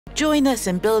Join us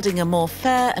in building a more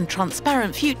fair and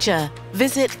transparent future.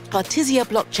 Visit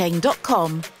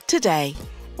partisiablockchain.com today.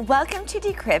 Welcome to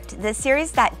Decrypt, the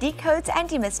series that decodes and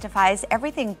demystifies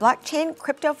everything blockchain,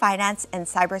 crypto finance, and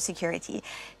cybersecurity.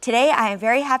 Today, I am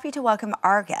very happy to welcome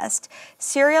our guest,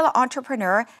 serial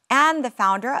entrepreneur and the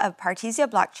founder of Partisia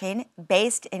Blockchain,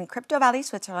 based in Crypto Valley,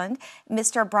 Switzerland,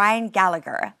 Mr. Brian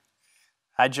Gallagher.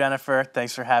 Hi, Jennifer.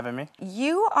 Thanks for having me.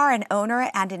 You are an owner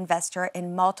and investor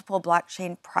in multiple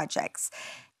blockchain projects.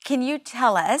 Can you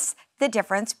tell us the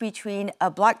difference between a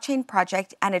blockchain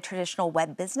project and a traditional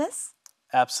web business?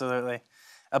 Absolutely.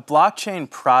 A blockchain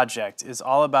project is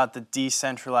all about the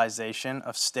decentralization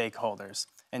of stakeholders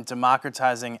and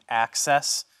democratizing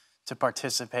access to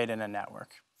participate in a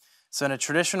network. So in a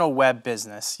traditional web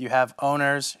business, you have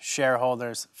owners,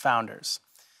 shareholders, founders.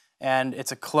 And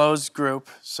it's a closed group.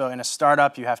 So in a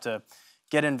startup, you have to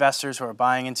get investors who are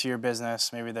buying into your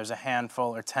business. Maybe there's a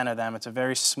handful or 10 of them. It's a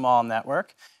very small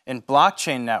network. In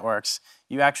blockchain networks,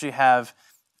 you actually have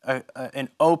an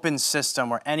open system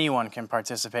where anyone can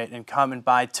participate and come and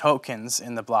buy tokens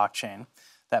in the blockchain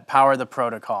that power the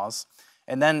protocols.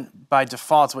 And then by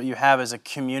default, what you have is a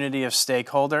community of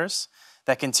stakeholders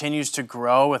that continues to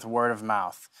grow with word of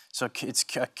mouth. So it's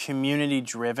a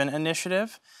community-driven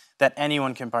initiative that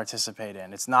anyone can participate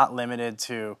in. It's not limited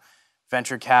to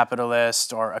venture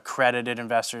capitalists or accredited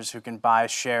investors who can buy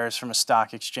shares from a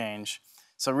stock exchange.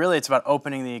 So really, it's about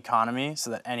opening the economy so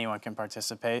that anyone can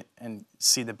participate and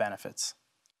see the benefits.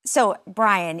 So,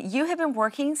 Brian, you have been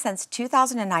working since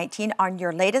 2019 on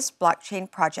your latest blockchain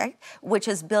project, which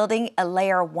is building a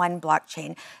layer 1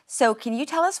 blockchain. So can you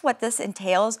tell us what this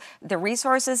entails, the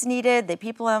resources needed, the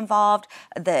people involved,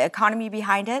 the economy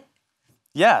behind it?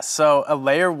 Yeah, so a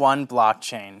layer 1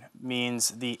 blockchain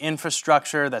means the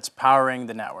infrastructure that's powering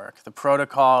the network, the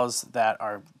protocols that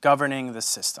are governing the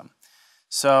system.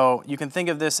 So you can think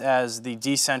of this as the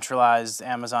decentralized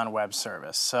Amazon Web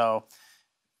Service. So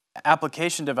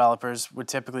application developers would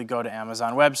typically go to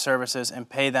Amazon Web Services and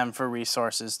pay them for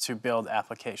resources to build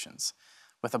applications.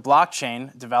 With a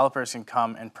blockchain, developers can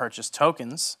come and purchase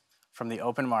tokens from the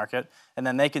open market, and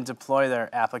then they can deploy their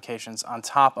applications on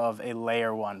top of a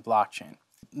layer 1 blockchain.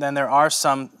 Then there are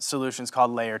some solutions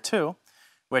called layer 2,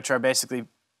 which are basically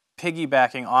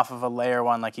piggybacking off of a layer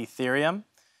 1 like Ethereum,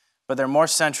 but they're more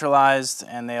centralized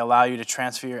and they allow you to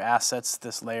transfer your assets to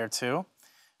this layer 2,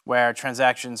 where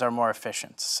transactions are more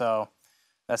efficient. So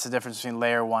that's the difference between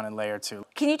layer 1 and layer 2.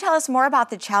 Can you tell us more about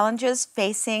the challenges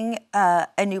facing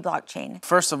a new blockchain?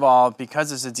 First of all,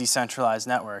 because it's a decentralized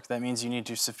network, that means you need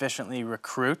to sufficiently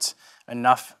recruit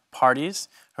enough parties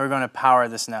who are going to power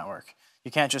this network.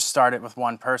 You can't just start it with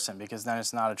one person because then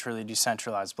it's not a truly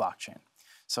decentralized blockchain.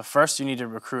 So first you need to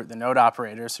recruit the node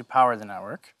operators who power the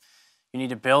network. You need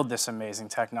to build this amazing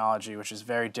technology, which is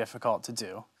very difficult to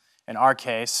do. In our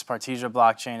case, Partisia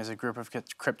Blockchain is a group of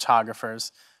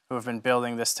cryptographers who have been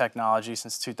building this technology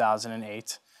since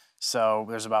 2008. So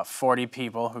there's about 40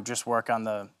 people who just work on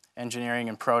the engineering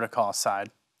and protocol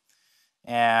side.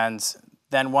 And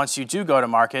then once you do go to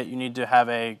market, you need to have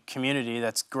a community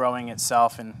that's growing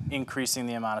itself and increasing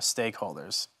the amount of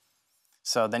stakeholders.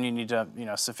 So then you need to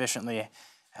sufficiently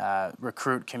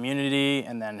recruit community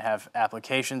and then have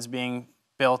applications being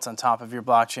built on top of your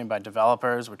blockchain by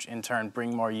developers, which in turn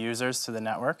bring more users to the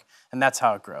network. And that's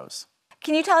how it grows.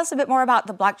 Can you tell us a bit more about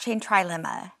the blockchain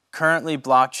trilemma? Currently,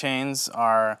 blockchains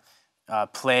are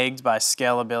plagued by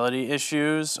scalability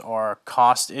issues or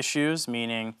cost issues,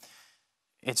 meaning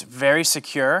it's very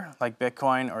secure, like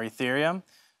Bitcoin or Ethereum,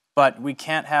 but we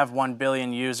can't have 1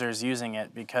 billion users using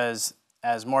it because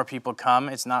as more people come,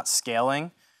 it's not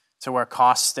scaling to where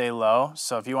costs stay low.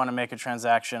 So if you want to make a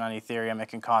transaction on Ethereum, it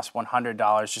can cost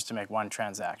 $100 just to make one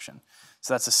transaction.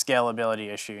 So that's a scalability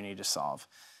issue you need to solve.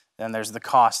 Then there's the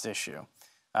cost issue.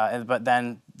 But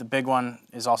then the big one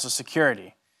is also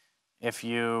security. If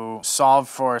you solve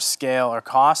for scale or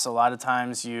cost, a lot of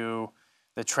times the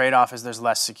trade-off is there's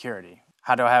less security.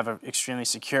 How do I have an extremely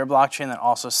secure blockchain that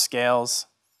also scales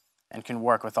and can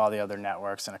work with all the other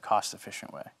networks in a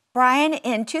cost-efficient way? Brian,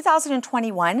 in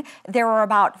 2021, there were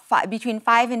about between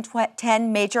 5 and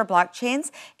 10 major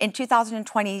blockchains. In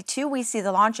 2022, we see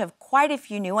the launch of quite a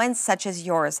few new ones, such as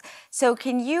yours. So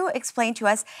can you explain to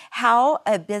us how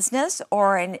a business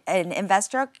or an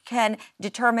investor can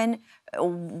determine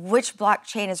which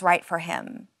blockchain is right for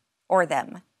him or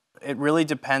them? It really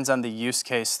depends on the use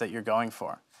case that you're going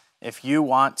for. If you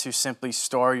want to simply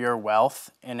store your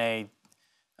wealth in a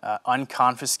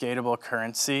unconfiscatable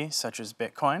currency, such as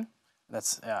Bitcoin,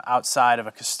 that's outside of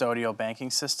a custodial banking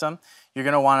system, you're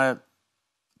going to want to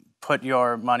put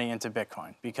your money into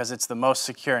Bitcoin because it's the most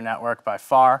secure network by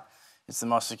far. It's the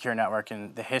most secure network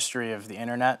in the history of the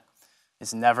internet.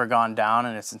 It's never gone down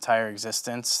in its entire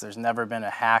existence. There's never been a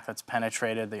hack that's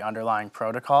penetrated the underlying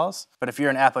protocols. But if you're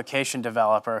an application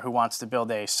developer who wants to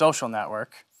build a social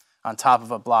network on top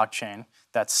of a blockchain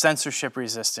that's censorship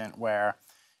resistant, where,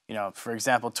 for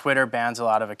example, Twitter bans a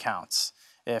lot of accounts.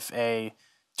 If a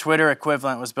Twitter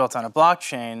equivalent was built on a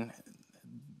blockchain,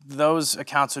 those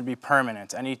accounts would be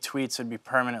permanent. Any tweets would be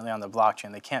permanently on the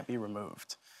blockchain. They can't be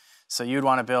removed. So you'd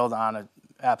want to build on an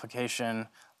application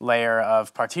layer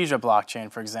of Partisia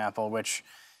Blockchain, for example, which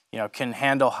can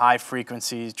handle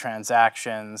high-frequency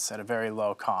transactions at a very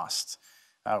low cost.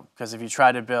 Because if you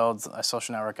try to build a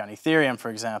social network on Ethereum, for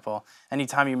example,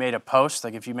 anytime you made a post,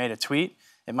 like if you made a tweet,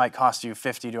 it might cost you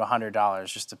 $50 to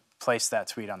 $100 just to place that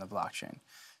tweet on the blockchain.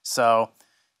 So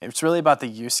it's really about the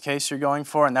use case you're going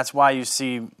for, and that's why you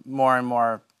see more and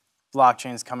more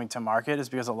blockchains coming to market, is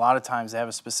because a lot of times they have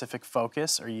a specific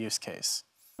focus or use case.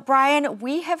 Brian,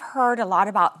 we have heard a lot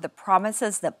about the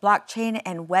promises that blockchain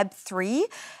and Web3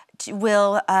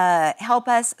 will help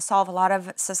us solve a lot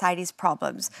of society's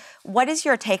problems. What is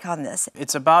your take on this?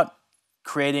 It's about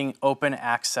creating open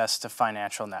access to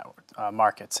financial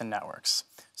markets and networks.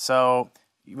 So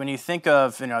when you think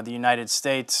of the United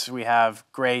States, we have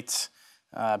great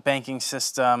banking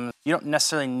system. You don't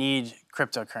necessarily need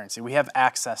cryptocurrency. We have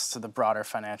access to the broader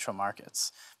financial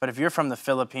markets. But if you're from the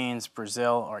Philippines,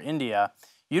 Brazil, or India,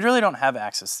 you really don't have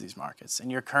access to these markets, and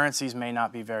your currencies may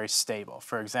not be very stable.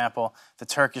 For example, the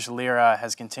Turkish lira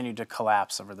has continued to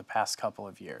collapse over the past couple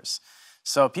of years.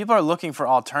 So people are looking for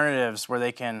alternatives where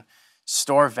they can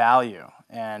store value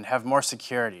and have more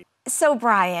security. So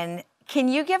Brian, can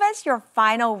you give us your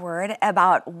final word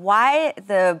about why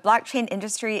the blockchain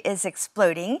industry is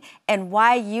exploding and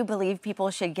why you believe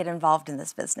people should get involved in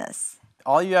this business?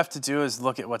 All you have to do is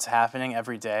look at what's happening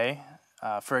every day.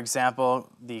 For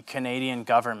example, the Canadian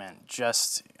government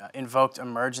just invoked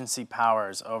emergency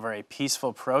powers over a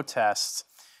peaceful protest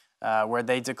where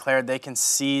they declared they can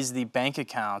seize the bank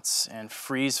accounts and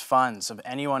freeze funds of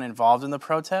anyone involved in the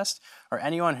protest or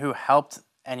anyone who helped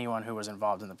anyone who was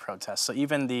involved in the protest. So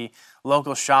even the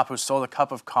local shop who sold a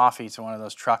cup of coffee to one of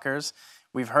those truckers,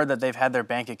 we've heard that they've had their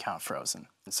bank account frozen.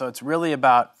 And so it's really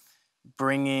about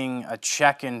bringing a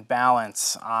check and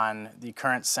balance on the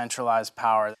current centralized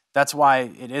power. That's why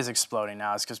it is exploding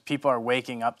now, is because people are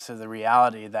waking up to the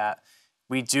reality that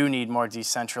we do need more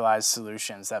decentralized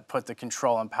solutions that put the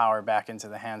control and power back into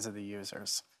the hands of the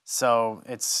users. So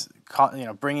it's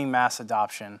bringing mass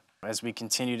adoption as we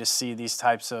continue to see these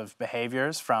types of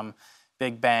behaviors from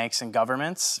big banks and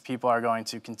governments. People are going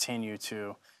to continue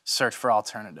to search for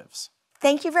alternatives.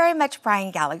 Thank you very much,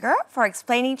 Brian Gallagher, for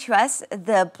explaining to us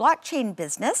the blockchain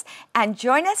business. And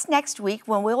join us next week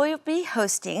when we will be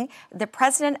hosting the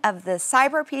president of the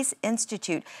Cyber Peace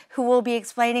Institute, who will be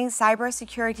explaining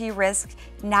cybersecurity risks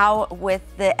now with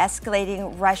the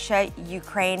escalating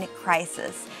Russia-Ukraine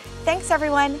crisis. Thanks,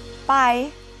 everyone.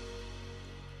 Bye.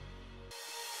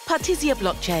 Partisia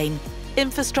Blockchain,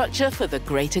 infrastructure for the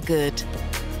greater good.